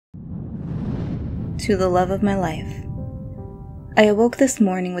to the love of my life. I awoke this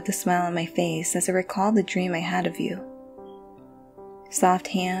morning with a smile on my face as I recalled the dream I had of you. Soft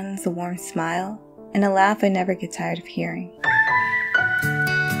hands, a warm smile, and a laugh I never get tired of hearing.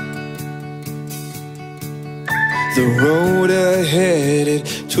 The road ahead,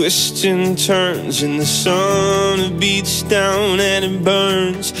 it twists and turns, and the sun beats down and it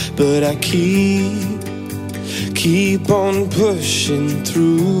burns. But I keep on pushing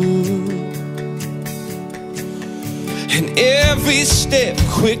through. And every step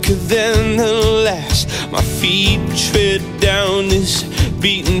quicker than the last, my feet tread down this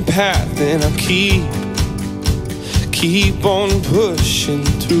beaten path. And I keep on pushing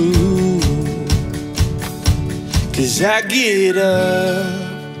through. 'Cause I get up,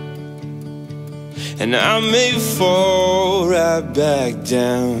 and I may fall right back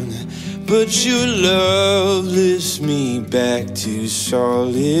down, but your love lifts me back to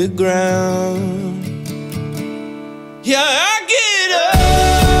solid ground. Yeah, I get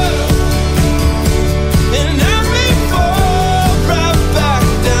up, and I may fall right back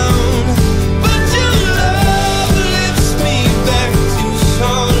down, but your love lifts me back to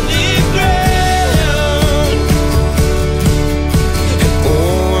solid ground. And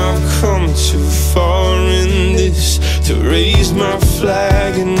oh, I've come too far in this to raise my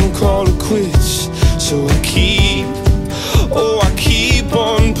flag and call it quits. So I keep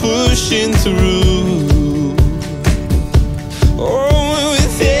on pushing through. Oh,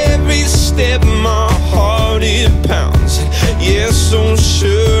 with every step my heart it pounds. Yes, so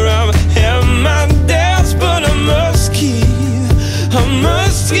sure I've had my doubts, but I must keep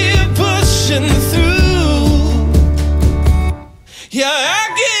pushing through. Yeah.